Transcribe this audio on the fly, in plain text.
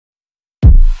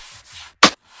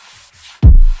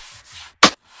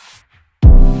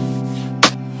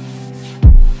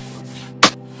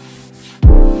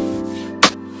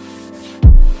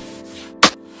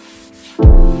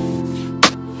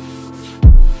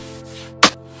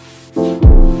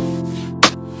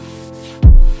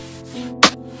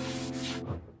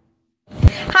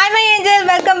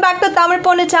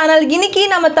Tamilponnu channel. இன்னைக்கு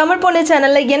நம்ம Tamilponnu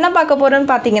channelல என்ன பார்க்க போறோம்னு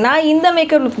பாத்தீங்கன்னா இந்த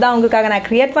மேக்கப் லுக் தான் உங்களுக்காக நான்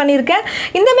கிரியேட் பண்ணிருக்கேன்.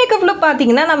 இந்த மேக்கப் லுக்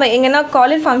பாத்தீங்கன்னா நம்ம எங்கனா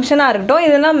காலேஜ் ஃபங்க்ஷனா இருக்கட்டும்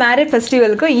இல்லனா மேரேஜ்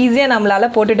ஃபெஸ்டிவலுக்கு ஈஸியா நம்மளால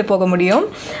போட்டுட்டு போக முடியும்.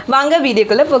 வாங்க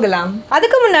வீடியோக்குள்ள போகலாம்.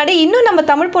 அதுக்கு முன்னாடி இன்னும் நம்ம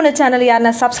Tamilponnu channel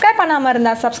யாரனா சப்ஸ்கிரைப் பண்ணாம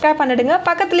இருந்தா சப்ஸ்கிரைப் பண்ணிடுங்க.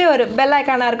 பக்கத்துலயே ஒரு பெல்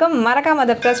ஐகான் இருக்கும். மறக்காம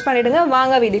அதை பிரஸ் பண்ணிடுங்க.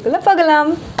 வாங்க வீடியோக்குள்ள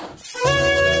போகலாம்.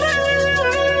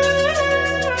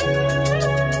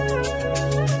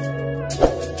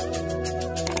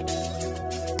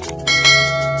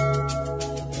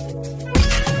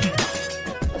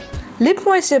 லிப்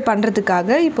மாய்ஸ்சர்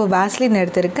பண்ணுறதுக்காக இப்போ வாஸ்லின்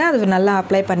எடுத்துருக்கேன். அது நல்லா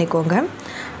அப்ளை பண்ணிக்கோங்க.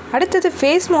 அடுத்தது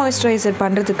ஃபேஸ் மாய்ஸ்சரைசர்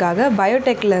பண்ணுறதுக்காக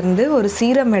பயோடெக்லேருந்து ஒரு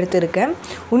சீரம் எடுத்துருக்கேன்.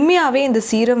 உண்மையாகவே இந்த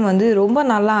சீரம் ரொம்ப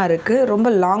நல்லா இருக்குது, ரொம்ப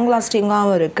லாங்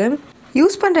லாஸ்டிங்காகவும் இருக்குது.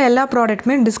 யூஸ் பண்ணுற எல்லா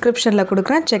ப்ராடக்ட்டுமே டிஸ்கிரிப்ஷனில்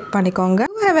கொடுக்குறேன், செக் பண்ணிக்கோங்க.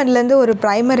 ஹெவன்லேருந்து ஒரு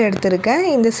ப்ரைமர் எடுத்திருக்கேன்.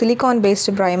 இந்த சிலிக்கான்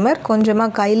பேஸ்டு ப்ரைமர்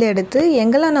கொஞ்சமாக கையில் எடுத்து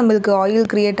எங்கெல்லாம் நம்மளுக்கு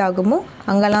ஆயில் க்ரியேட் ஆகுமோ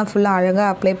அங்கெல்லாம் ஃபுல்லாக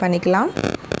அழகாக அப்ளை பண்ணிக்கலாம்.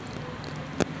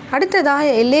 அடுத்ததாக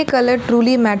LA colour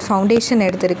truly mat foundation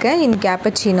எடுத்திருக்கேன். இன்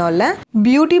கேப்பச்சினோவில்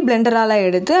பியூட்டி பிளெண்டரால்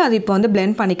எடுத்து அது இப்போ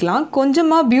பிளெண்ட் பண்ணிக்கலாம்.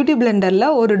 கொஞ்சமாக பியூட்டி பிளெண்டரில்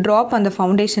ஒரு ட்ராப் அந்த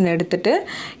ஃபவுண்டேஷன் எடுத்துகிட்டு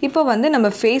இப்போ நம்ம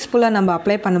ஃபேஸ் ஃபுல்லாக நம்ம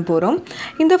அப்ளை பண்ண போகிறோம்.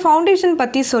 இந்த ஃபவுண்டேஷன்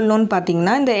பற்றி சொல்லணும்னு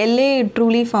பார்த்தீங்கன்னா இந்த LA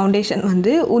ட்ரூலி ஃபவுண்டேஷன்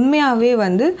உண்மையாகவே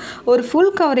ஒரு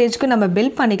ஃபுல் கவரேஜ்க்கு நம்ம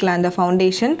பில்ட் பண்ணிக்கலாம். இந்த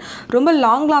ஃபவுண்டேஷன் ரொம்ப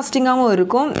லாங் லாஸ்டிங்காகவும்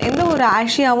இருக்கும், எந்த ஒரு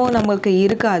ஆஷியாகவும் நம்மளுக்கு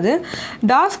இருக்காது.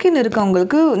 டார்க் ஸ்கின்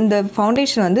இருக்கவங்களுக்கு இந்த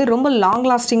ஃபவுண்டேஷன் ரொம்ப லாங்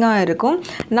லாஸ்டிங் இருக்கும்.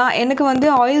 எனக்கு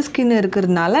ஆயில் ஸ்கின்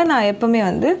இருக்கிறதுனால நான் எப்பவுமே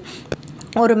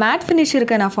ஒரு மேட் ஃபினிஷ்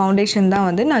இருக்க நான் ஃபவுண்டேஷன்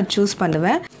தான் நான் சூஸ்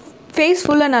பண்ணுவேன். ஃபேஸ்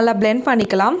ஃபுல்லாக நல்லா பிளெண்ட்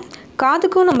பண்ணிக்கலாம்.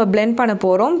 காதுக்கும் நம்ம பிளெண்ட் பண்ண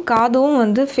போகிறோம்.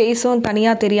 காதும் ஃபேஸும்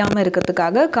தனியாக தெரியாமல்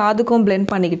இருக்கிறதுக்காக காதுக்கும் பிளெண்ட்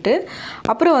பண்ணிக்கிட்டு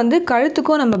அப்புறம்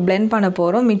கழுத்துக்கும் நம்ம பிளெண்ட் பண்ண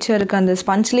போகிறோம். மிச்சம் இருக்க அந்த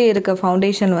ஸ்பஞ்ச்லேயே இருக்க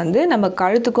ஃபவுண்டேஷன் நம்ம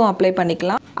கழுத்துக்கும் அப்ளை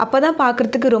பண்ணிக்கலாம். அப்போ தான்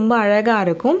பார்க்குறதுக்கு ரொம்ப அழகாக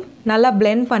இருக்கும். நல்லா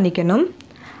பிளெண்ட் பண்ணிக்கணும்.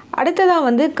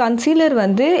 அடுத்ததாக concealer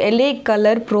LA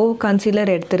colour bro concealer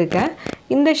எடுத்திருக்கேன்.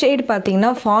 இந்த ஷேட் பார்த்திங்கன்னா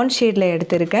ஃபான் ஷேடில்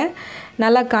எடுத்திருக்கேன்.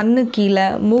 நல்லா கண்ணு கீழே,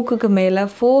 மூக்குக்கு மேலே,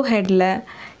 ஃபோர்ஹெட்டில்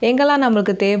எங்கெல்லாம்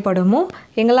நம்மளுக்கு தேவைப்படுமோ,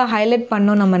 எங்கெல்லாம் ஹைலைட்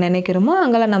பண்ணணும் நம்ம நினைக்கிறோமோ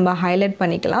அங்கெல்லாம் நம்ம ஹைலைட்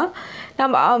பண்ணிக்கலாம்.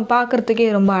 நம்ம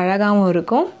பார்க்குறதுக்கே ரொம்ப அழகாகவும்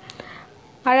இருக்கும்.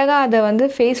 அழகாக அதை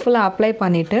ஃபேஸ் ஃபுல்லாக அப்ளை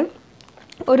பண்ணிவிட்டு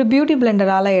ஒரு பியூட்டி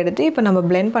பிளெண்டரால் எடுத்து இப்போ நம்ம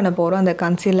பிளெண்ட் பண்ண போகிறோம். அந்த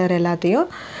கன்சீலர் எல்லாத்தையும்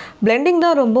பிளெண்டிங்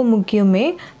தான் ரொம்ப முக்கியமே.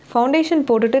 ஃபவுண்டேஷன்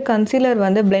போட்டுட்டு கன்சீலர்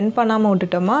பிளெண்ட் பண்ணாமல்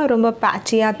விட்டுட்டோமா ரொம்ப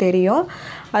பேட்சியாக தெரியும்.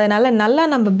 அதனால் நல்லா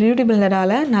நம்ம பியூட்டி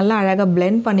பிளெண்டரால் நல்லா அழகாக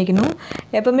பிளெண்ட் பண்ணிக்கணும்.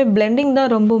 எப்போவுமே பிளெண்டிங்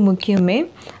தான் ரொம்ப முக்கியமே.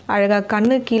 அழகாக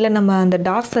கண்ணு கீழே நம்ம அந்த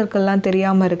டார்க் சர்க்கிள்லாம்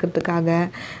தெரியாமல் இருக்கிறதுக்காக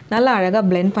நல்லா அழகாக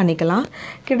பிளெண்ட் பண்ணிக்கலாம்.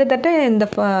 கிட்டத்தட்ட இந்த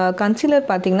கன்சீலர்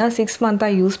பார்த்திங்கன்னா 6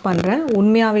 மந்த்தாக யூஸ் பண்ணுறேன்.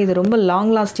 உண்மையாகவே இது ரொம்ப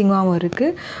லாங் லாஸ்டிங்காகவும்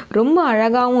இருக்குது, ரொம்ப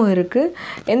அழகாகவும் இருக்குது,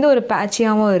 எந்த ஒரு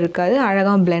பேட்சியாகவும் இருக்காது,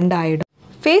 அழகாக பிளெண்ட் ஆகிடும்.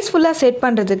 ஃபேஸ் ஃபுல்லாக செட்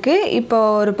பண்ணுறதுக்கு இப்போ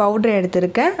ஒரு பவுடர்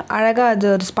எடுத்திருக்கேன். அழகாக அது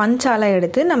ஒரு ஸ்பஞ்சால்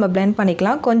எடுத்து நம்ம பிளெண்ட்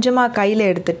பண்ணிக்கலாம். கொஞ்சமாக கையில்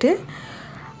எடுத்துகிட்டு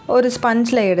ஒரு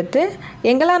ஸ்பஞ்சில் எடுத்து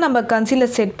எங்கெல்லாம் நம்ம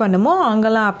கன்சீலர் செட் பண்ணுமோ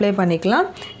அங்கெல்லாம் அப்ளை பண்ணிக்கலாம்.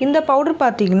 இந்த பவுடர்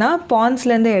பார்த்திங்கன்னா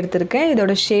பான்ஸ்லேருந்து எடுத்திருக்கேன்.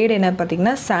 இதோட ஷேட் என்ன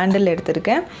பார்த்திங்கன்னா சாண்டல்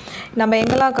எடுத்திருக்கேன். நம்ம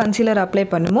எங்கெல்லாம் கன்சீலர் அப்ளை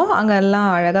பண்ணுமோ அங்கெல்லாம்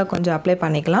அழகாக கொஞ்சம் அப்ளை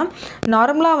பண்ணிக்கலாம்.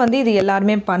 நார்மலாக இது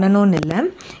எல்லாருமே பண்ணணும்னு இல்லை.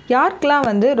 யாருக்கெல்லாம்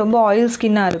ரொம்ப ஆயில்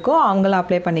ஸ்கின்னாக இருக்கோ அவங்களாம்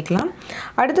அப்ளை பண்ணிக்கலாம்.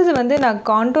 அடுத்தது நான்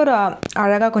கான்டோர்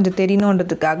அழகாக கொஞ்சம்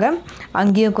தெரியணுன்றதுக்காக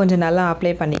அங்கேயும் கொஞ்சம் நல்லா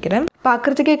அப்ளை பண்ணிக்கிறேன்.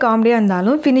 பார்க்குறதுக்கே காமெடியாக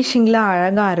இருந்தாலும் ஃபினிஷிங்கில்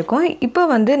அழகாக இருக்கும். இப்போ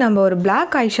நம்ம ஒரு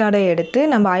பிளாக் ஐஷேடோ எடுத்து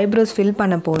நம்ம ஐப்ரோஸ் ஃபில்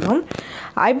பண்ண போகிறோம்.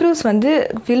 ஐப்ரோஸ்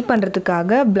ஃபில்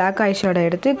பண்ணுறதுக்காக பிளாக் ஐஷேடோ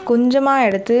எடுத்து கொஞ்சமாக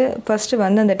எடுத்து ஃபஸ்ட்டு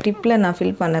அந்த டிப்பில் நான்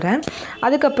ஃபில் பண்ணுறேன்.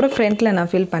 அதுக்கப்புறம் ஃப்ரண்ட்டில்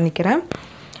நான் ஃபில் பண்ணிக்கிறேன்.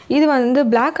 இது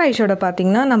பிளாக் ஐஷேடோ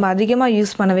பார்த்திங்கன்னா நம்ம அதிகமாக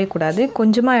யூஸ் பண்ணவே கூடாது.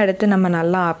 கொஞ்சமாக எடுத்து நம்ம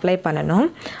நல்லா அப்ளை பண்ணணும்.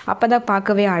 அப்போ தான்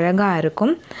பார்க்கவே அழகாக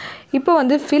இருக்கும். இப்போ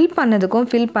ஃபில் பண்ணதுக்கும்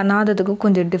ஃபில் பண்ணாததுக்கும்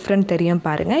கொஞ்சம் டிஃப்ரெண்ட் தெரியும்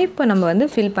பாருங்கள். இப்போ நம்ம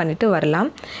ஃபில் பண்ணிவிட்டு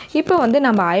வரலாம். இப்போ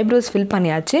நம்ம ஐப்ரோஸ் ஃபில்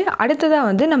பண்ணியாச்சு.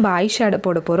 அடுத்ததாக நம்ம ஐஷேடோ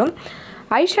போட போகிறோம்.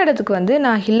 ஐஷேடோத்துக்கு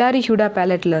நான் ஹிலாரிஹோடா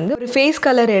பேலட்டில் ஒரு ஃபேஸ்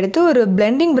கலர் எடுத்து ஒரு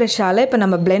பிளெண்டிங் ப்ரஷ்ஷால் இப்போ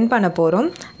நம்ம பிளெண்ட் பண்ண போகிறோம்.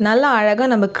 நல்லா அழகாக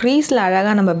நம்ம க்ரீஸில்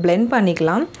அழகாக நம்ம பிளெண்ட்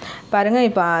பண்ணிக்கலாம். பாருங்கள்,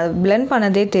 இப்போ பிளெண்ட்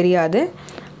பண்ணதே தெரியாது.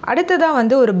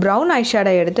 அடுத்ததாக ஒரு ப்ரௌன்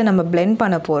ஐஷேடோ எடுத்து நம்ம பிளெண்ட்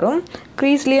பண்ண போகிறோம்.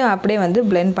 க்ரீஸ்லேயும் அப்படியே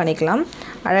பிளெண்ட் பண்ணிக்கலாம்.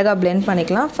 அழகாக பிளெண்ட்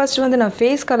பண்ணிக்கலாம். ஃபஸ்ட் நான்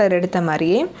ஃபேஸ் கலர் எடுத்த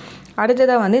மாதிரியே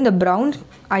அடுத்ததாக இந்த ப்ரௌன்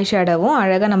ஐஷேடோவும்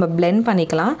அழகாக நம்ம பிளெண்ட்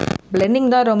பண்ணிக்கலாம். பிளெண்டிங்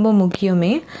தான் ரொம்ப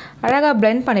முக்கியமே. அழகாக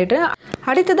பிளெண்ட் பண்ணிவிட்டு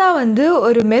அடுத்ததாக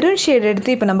ஒரு மெரூன் ஷேட்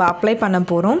எடுத்து இப்போ நம்ம அப்ளை பண்ண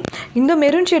போகிறோம். இந்த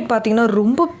மெரூன் ஷேட் பார்த்திங்கன்னா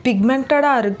ரொம்ப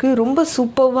பிக்மெண்டடாக இருக்குது, ரொம்ப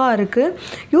சூப்பராக இருக்குது.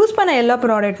 யூஸ் பண்ண எல்லா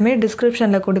ப்ராடக்ட்டுமே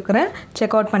டிஸ்கிரிப்ஷனில் கொடுக்குறேன்,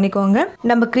 செக் அவுட் பண்ணிக்கோங்க.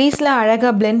 நம்ம க்ரீஸில்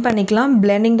அழகாக பிளெண்ட் பண்ணிக்கலாம்.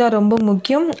 பிளெண்டிங் தான் ரொம்ப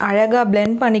முக்கியம். அழகாக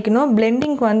பிளெண்ட் பண்ணிக்கணும்.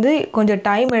 பிளெண்டிங்க்கு கொஞ்சம்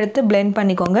டைம் எடுத்து பிளெண்ட்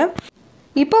பண்ணிக்கோங்க.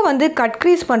 இப்போ வந்து கட்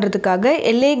க்ரீஸ் பண்ணுறதுக்காக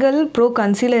L.A. Girl PRO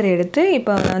கன்சீலர் எடுத்து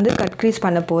இப்போ வந்து கட் க்ரீஸ்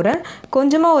பண்ண போகிறேன்.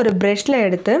 கொஞ்சமாக ஒரு ப்ரஷ்ல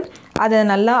எடுத்து அதை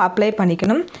நல்லா அப்ளை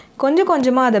பண்ணிக்கணும். கொஞ்சம்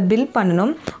கொஞ்சமாக அதை பில்ட்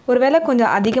பண்ணணும். ஒருவேளை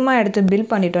கொஞ்சம் அதிகமாக எடுத்து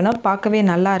பில்ட் பண்ணிட்டோன்னா பார்க்கவே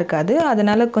நல்லா இருக்காது.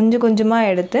 அதனால் கொஞ்சம்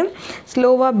கொஞ்சமாக எடுத்து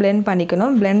ஸ்லோவாக பிளெண்ட்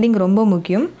பண்ணிக்கணும். பிளெண்டிங் ரொம்ப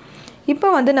முக்கியம். இப்போ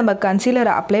வந்து நம்ம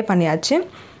கன்சீலரை அப்ளை பண்ணியாச்சு.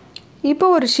 இப்போ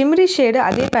ஒரு ஷிம்மரி ஷேடு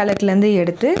அதே பேலட்லேருந்து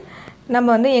எடுத்து நம்ம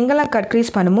வந்து எங்கெல்லாம் கட் க்ரீஸ்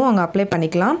பண்ணுமோ அங்கே அப்ளை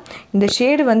பண்ணிக்கலாம். இந்த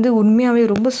ஷேடு வந்து உண்மையாகவே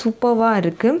ரொம்ப சூப்பராக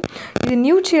இருக்குது. இது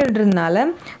நியூ ஷேடுனால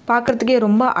பார்க்குறதுக்கே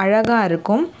ரொம்ப அழகாக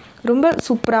இருக்கும். ரொம்ப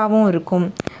சூப்பராகவும் இருக்கும்.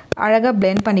 அழகாக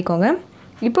பிளெண்ட் பண்ணிக்கோங்க.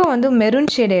 இப்போ வந்து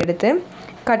மெரூன் ஷேடை எடுத்து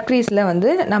கட் க்ரீஸில்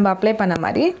வந்து நம்ம அப்ளை பண்ண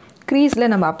மாதிரி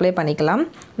க்ரீஸில் நம்ம அப்ளை பண்ணிக்கலாம்.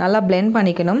 நல்லா பிளெண்ட்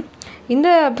பண்ணிக்கணும். இந்த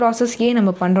ப்ராசஸ் ஏன்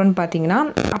நம்ம பண்ணுறோன்னு பார்த்தீங்கன்னா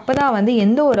அப்போ தான் வந்து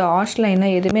எந்த ஒரு ஆஷ் லைனோ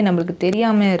எதுவுமே நம்மளுக்கு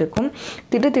தெரியாமல் இருக்கும்.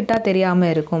 திட்டாக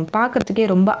தெரியாமல் இருக்கும். பார்க்குறதுக்கே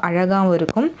ரொம்ப அழகாகவும்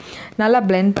இருக்கும். நல்லா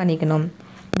பிளெண்ட் பண்ணிக்கணும்.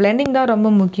 பிளெண்டிங் தான்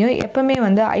ரொம்ப முக்கியம். எப்போவுமே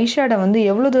வந்து ஐஷேடை வந்து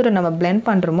எவ்வளோ தூரம் நம்ம பிளெண்ட்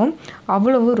பண்ணுறோமோ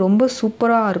அவ்வளவு ரொம்ப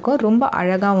சூப்பராக இருக்கும். ரொம்ப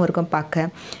அழகாகவும் இருக்கும்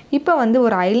பார்க்க. இப்போ வந்து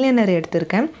ஒரு ஐலைனர்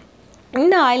எடுத்திருக்கேன்.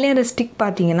 இந்த ஐலைனர் ஸ்டிக்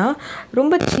பார்த்தீங்கன்னா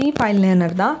ரொம்ப சீப்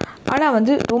ஐலைனர் தான். ஆனால்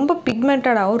வந்து ரொம்ப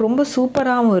பிக்மெண்டடாகவும் ரொம்ப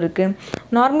சூப்பராகவும் இருக்குது.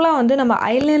 நார்மலாக வந்து நம்ம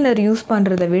ஐலைனர் யூஸ்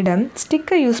பண்ணுறதை விட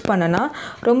ஸ்டிக்கை யூஸ் பண்ணனா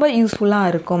ரொம்ப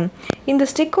யூஸ்ஃபுல்லாக இருக்கும். இந்த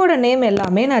ஸ்டிக்கோட நேம்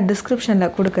எல்லாமே நான்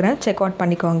டிஸ்கிரிப்ஷனில் கொடுக்குறேன். செக் அவுட்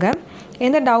பண்ணிக்கோங்க.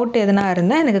 எந்த டவுட் எதனா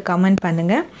இருந்தால் எனக்கு கமெண்ட்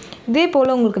பண்ணுங்கள். இதே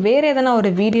போல் உங்களுக்கு வேறு எதனா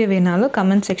ஒரு வீடியோ வேணாலும்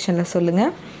கமெண்ட் செக்ஷனில்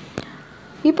சொல்லுங்கள்.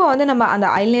 இப்போ வந்து நம்ம அந்த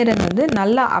ஐலைனர் வந்து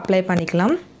நல்லா அப்ளை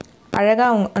பண்ணிக்கலாம்.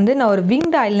 அழகாக வந்து நான் ஒரு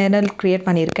விங்டு ஐலைனர் க்ரியேட்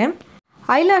பண்ணியிருக்கேன்.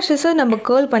 ஐலாஷஸை நம்ம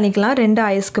கேர்ள் பண்ணிக்கலாம். 2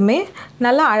 ஐஸ்க்குமே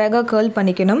நல்லா அழகாக கேர்ள்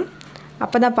பண்ணிக்கணும்.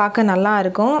 அப்போ தான் பார்க்க நல்லா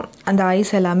இருக்கும் அந்த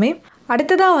ஐஸ் எல்லாமே.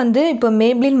 அடுத்ததாக வந்து இப்போ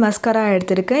மேப்ளின் மஸ்கரா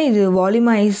எடுத்திருக்கேன். இது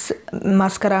வால்யூம் ஐஸ்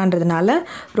மஸ்கரான்றதுனால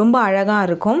ரொம்ப அழகாக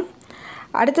இருக்கும்.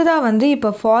 அடுத்ததாக வந்து இப்போ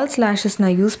ஃபால்ஸ் லேஷஸ்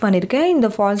நான் யூஸ் பண்ணியிருக்கேன். இந்த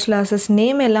ஃபால்ஸ் லேஷஸ்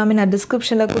நேம் எல்லாமே நான்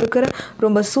டிஸ்கிரிப்ஷனில் கொடுக்குறேன்.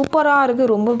 ரொம்ப சூப்பராக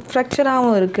இருக்குது. ரொம்ப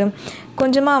ஃப்ரெக்சராகவும் இருக்குது.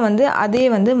 கொஞ்சமாக வந்து அதே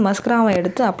வந்து மஸ்கராவை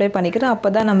எடுத்து அப்ளை பண்ணிக்கிறேன். அப்போ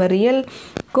தான் நம்ம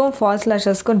ரியல்க்கும் ஃபால்ஸ்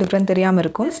லேஷஸ்க்கும் டிஃப்ரெண்ட் தெரியாமல்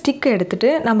இருக்கும். ஸ்டிக்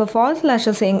எடுத்துகிட்டு நம்ம ஃபால்ஸ்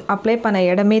லேஷஸ் அப்ளை பண்ண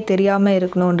இடமே தெரியாமல்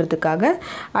இருக்கணுன்றதுக்காக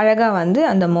அழகாக வந்து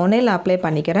அந்த மொனையில் அப்ளை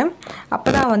பண்ணிக்கிறேன்.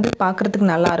 அப்போ தான் வந்து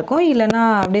பார்க்குறதுக்கு நல்லாயிருக்கும். இல்லைனா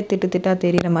அப்படியே திட்டாக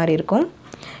தெரிகிற மாதிரி இருக்கும்.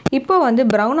 இப்போ வந்து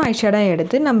ப்ரௌன் ஐஷேடோ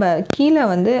எடுத்து நம்ம கீழே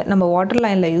வந்து நம்ம வாட்டர்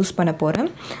லைனில் யூஸ் பண்ண போகிறேன்.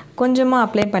 கொஞ்சமாக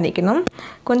அப்ளை பண்ணிக்கணும்.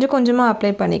 கொஞ்சமாக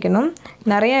அப்ளை பண்ணிக்கணும்.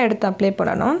 நிறையா எடுத்து அப்ளை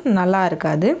பண்ணணும். நல்லா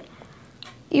இருக்காது.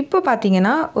 இப்போ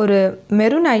பார்த்தீங்கன்னா ஒரு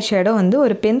மெரூன் ஐஷேடோ வந்து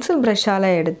ஒரு பென்சில் ப்ரஷ்ஷால்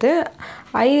எடுத்து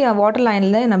வாட்டர்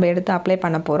லைனில் நம்ம எடுத்து அப்ளை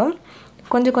பண்ண போகிறோம்.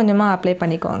 கொஞ்சமாக அப்ளை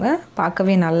பண்ணிக்கோங்க.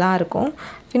 பார்க்கவே நல்லாயிருக்கும்.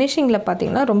 ஃபினிஷிங்கில்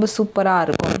பார்த்தீங்கன்னா ரொம்ப சூப்பராக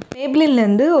இருக்கும்.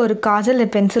 மேப்ளின்லேருந்து ஒரு காஜல்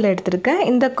பென்சில் எடுத்திருக்கேன்.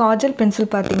 இந்த காஜல்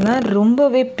பென்சில் பார்த்திங்கன்னா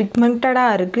ரொம்பவே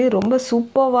பிக்மெண்டடாக இருக்குது. ரொம்ப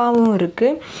சூப்பராகவும்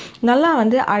இருக்குது. நல்லா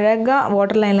வந்து அழகாக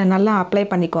வாட்டர் லைனில் நல்லா அப்ளை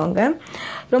பண்ணிக்கோங்க.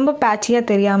 ரொம்ப பேட்சியாக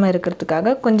தெரியாமல்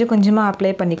இருக்கிறதுக்காக கொஞ்சமாக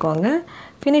அப்ளை பண்ணிக்கோங்க.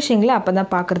 ஃபினிஷிங்கில் அப்போ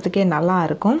தான் பார்க்குறதுக்கே நல்லா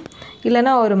இருக்கும்.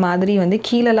 இல்லைனா ஒரு மாதிரி வந்து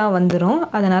கீழெலாம் வந்துடும்.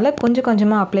 அதனால்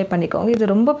கொஞ்சமாக அப்ளை பண்ணிக்கோங்க.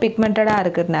 இது ரொம்ப பிக்மெண்டடாக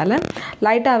இருக்கிறதுனால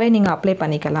லைட்டாகவே நீங்கள் அப்ளை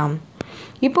பண்ணிக்கலாம்.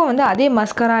 இப்போ வந்து அதே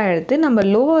மஸ்கரா எடுத்து நம்ம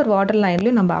லோவர் வாட்டர்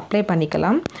லைன்லேயும் நம்ம அப்ளை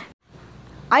பண்ணிக்கலாம்.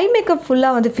 ஐ மேக்கப்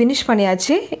ஃபுல்லாக வந்து ஃபினிஷ்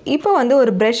பண்ணியாச்சு. இப்போ வந்து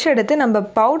ஒரு ப்ரஷ் எடுத்து நம்ம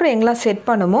பவுடர் எங்கெல்லாம் செட்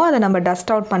பண்ணுமோ அதை நம்ம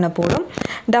டஸ்ட் அவுட் பண்ண போகிறோம்.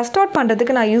 டஸ்ட் அவுட்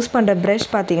பண்ணுறதுக்கு நான் யூஸ் பண்ணுற ப்ரஷ்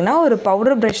பார்த்திங்கன்னா ஒரு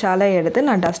பவுடர் ப்ரஷ்ஷால் எடுத்து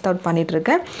நான் டஸ்ட் அவுட்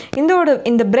பண்ணிகிட்ருக்கேன்.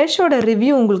 இந்த ப்ரஷ்ஷோட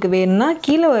ரிவ்யூ உங்களுக்கு வேணும்னா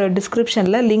கீழே ஒரு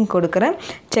டிஸ்கிரிப்ஷனில் லிங்க் கொடுக்குறேன்.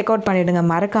 செக் அவுட் பண்ணிவிடுங்க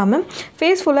மறக்காமல்.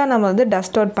 ஃபேஸ் ஃபுல்லாக நம்ம வந்து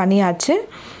டஸ்ட் அவுட் பண்ணியாச்சு.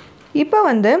 இப்போ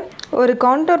வந்து ஒரு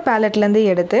கான்டோர் பேலட்லேருந்து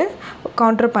எடுத்து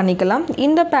கான்டோர் பண்ணிக்கலாம்.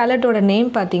 இந்த பேலட்டோட நேம்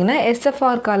பார்த்திங்கன்னா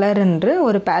SFR கலர் என்று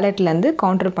ஒரு பேலட்லேருந்து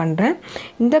கான்டோர் பண்ணுறேன்.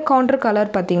 இந்த கான்டோர்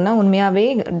கலர் பார்த்திங்கன்னா உண்மையாகவே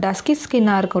டஸ்கி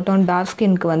ஸ்கின்னாக இருக்கட்டும் டார்க்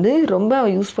ஸ்கின்க்கு வந்து ரொம்ப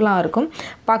யூஸ்ஃபுல்லாக இருக்கும்.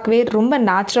 பார்க்கவே ரொம்ப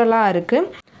நேச்சுரலாக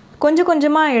இருக்குது.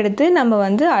 கொஞ்சமாக எடுத்து நம்ம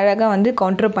வந்து அழகாக வந்து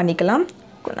கான்டோர் பண்ணிக்கலாம்.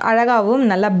 அழகாகவும்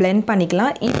நல்லா பிளெண்ட்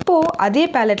பண்ணிக்கலாம். இப்போது அதே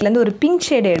பேலட்லேருந்து ஒரு பிங்க்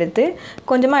ஷேடு எடுத்து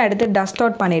கொஞ்சமாக எடுத்து டஸ்ட்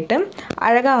அவுட் பண்ணிவிட்டு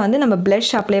அழகாக வந்து நம்ம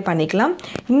ப்ளஷ் அப்ளை பண்ணிக்கலாம்.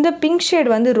 இந்த பிங்க் ஷேடு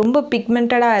வந்து ரொம்ப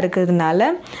பிக்மெண்டடாக இருக்கிறதுனால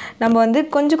நம்ம வந்து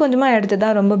கொஞ்சமாக எடுத்து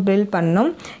தான் ரொம்ப பில்ட் பண்ணணும்.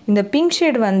 இந்த பிங்க்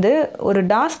ஷேடு வந்து ஒரு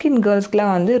டார்க் ஸ்கின்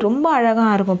கேர்ள்ஸ்க்குலாம் வந்து ரொம்ப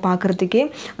அழகாக இருக்கும். பார்க்குறதுக்கே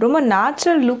ரொம்ப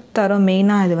நேச்சுரல் லுக் தரும்.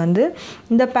 மெயினாக இது வந்து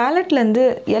இந்த பேலட்லேருந்து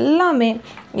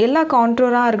எல்லா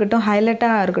கான்டூராக இருக்கட்டும்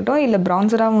ஹைலைட்டாக இருக்கட்டும் இல்லை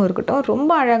ப்ரான்சராகவும் இருக்கட்டும்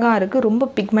ரொம்ப அழகாக இருக்குது. ரொம்ப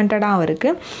பிக்மெண்டடாகவும்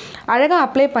இருக்குது. அழகாக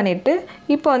அப்ளை பண்ணிவிட்டு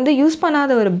இப்போ வந்து யூஸ்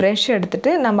பண்ணாத ஒரு ப்ரஷ்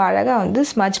எடுத்துகிட்டு நம்ம அழகாக வந்து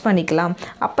ஸ்மட்ச் பண்ணிக்கலாம்.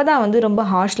 அப்போ தான் வந்து ரொம்ப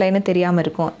ஹார்ஷ் லைனு தெரியாமல்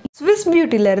இருக்கும். ஸ்விஸ்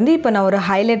பியூட்டிலேருந்து இப்போ நான் ஒரு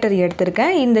ஹைலைட்டர்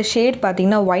எடுத்திருக்கேன். இந்த ஷேட்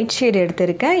பார்த்திங்கன்னா ஒயிட் ஷேட்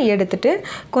எடுத்திருக்கேன். எடுத்துகிட்டு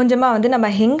கொஞ்சமாக வந்து நம்ம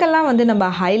எங்கெல்லாம் வந்து நம்ம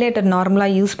ஹைலைட்டர்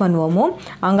நார்மலாக யூஸ் பண்ணுவோமோ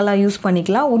அங்கெல்லாம் யூஸ்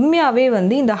பண்ணிக்கலாம். உண்மையாகவே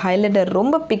வந்து இந்த ஹைலைட்டர்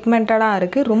ரொம்ப பிக்மெண்டடாக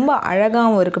இருக்குது, ரொம்ப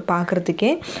அழகாகவும் இருக்குது,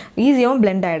 பார்க்குறதுக்கே ஈஸியாகவும்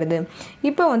பிளெண்ட் ஆகிடுது.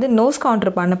 இப்போ வந்து நோஸ்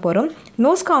கவுண்டர் பண்ண போகிறோம்.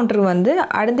 நோஸ் கவுண்டர் வந்து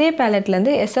அதே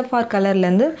பேலட்லேருந்து SFR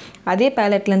கலர்லேருந்து அதே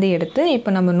பேலட்லேருந்து எடுத்து இப்போ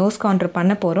நம்ம நோஸ் கவுண்டர்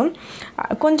பண்ண போகிறோம்.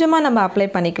 கொஞ்சமாக நம்ம அப்ளை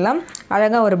பண்ணிக்கலாம்.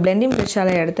 அழகாக ஒரு பிளெண்டிங்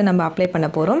ப்ரஷ்ஷால் எடுத்து நம்ம அப்ளை பண்ண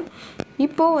போகிறோம்.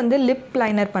 இப்போது வந்து லிப்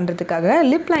லைனர் பண்ணுறதுக்காக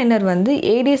லிப் லைனர் வந்து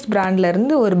ADS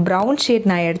பிராண்ட்லேருந்து ஒரு ப்ரௌன் ஷேட்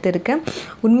நான் எடுத்திருக்கேன்.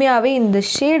 உண்மையாகவே இந்த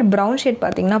ஷேட் ப்ரௌன் ஷேட்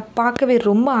பார்த்திங்கன்னா பார்க்கவே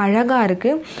ரொம்ப அழகாக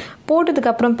இருக்குது.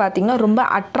 போட்டதுக்கப்புறம் பார்த்திங்கன்னா ரொம்ப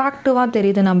அட்ராக்டிவாக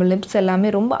தெரியுது. நம்ம லிப்ஸ்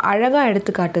எல்லாமே ரொம்ப அழகாக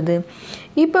எடுத்து காட்டுது.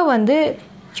 இப்போ வந்து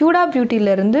ஹியூடா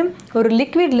பியூட்டிலேருந்து ஒரு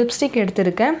லிக்விட் லிப்ஸ்டிக்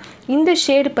எடுத்திருக்கேன். இந்த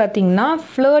ஷேடு பார்த்திங்கன்னா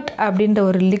ஃப்ளர்ட் அப்படின்ற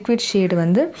ஒரு லிக்விட் ஷேடு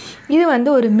வந்து இது வந்து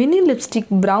ஒரு மினி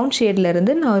லிப்ஸ்டிக் ப்ரௌன்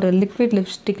ஷேட்லேருந்து நான் ஒரு லிக்விட்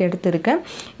லிப்ஸ்டிக் எடுத்திருக்கேன்.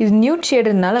 இது நியூட்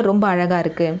ஷேடுனால ரொம்ப அழகாக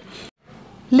இருக்குது.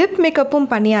 லிப்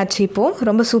மேக்கப்பும் பண்ணியாச்சு. இப்போது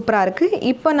ரொம்ப சூப்பராக இருக்குது.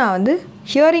 இப்போ நான் வந்து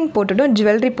ஹியரிங் போட்டுட்டும்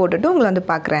ஜுவல்லரி போட்டுட்டும் உங்களை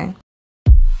வந்து பார்க்குறேன்.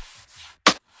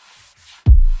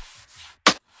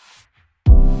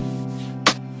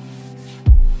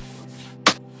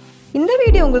 இந்த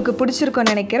வீடியோ உங்களுக்கு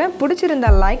பிடிச்சிருக்கும்னு நினைக்கிறேன்.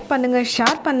 பிடிச்சிருந்தால் லைக் பண்ணுங்கள்,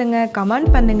 ஷேர் பண்ணுங்கள், கமெண்ட்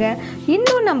பண்ணுங்கள்.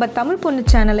 இன்னும் நம்ம தமிழ் பொண்ணு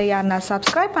சேனலை யாருன்னா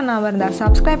சப்ஸ்கிரைப் பண்ணாமல் இருந்தால்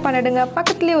சப்ஸ்கிரைப் பண்ணிவிடுங்க.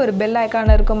 பக்கத்துலேயே ஒரு பெல்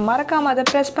ஐக்கான் இருக்கும், மறக்காமல் அதை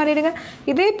ப்ரெஸ் பண்ணிவிடுங்க.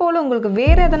 இதே போல் உங்களுக்கு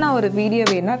வேறு எதனா ஒரு வீடியோ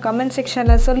வேணும்னா கமெண்ட்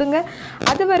செக்ஷனில் சொல்லுங்கள்.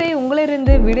 அதுவரை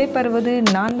உங்களிருந்து விடைபெறுவது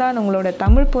நான் தான் உங்களோட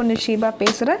தமிழ் பொண்ணு ஷீபா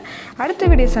பேசுகிறேன். அடுத்த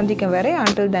வீடியோ சந்திக்கும் வரை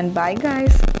until then bye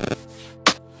guys.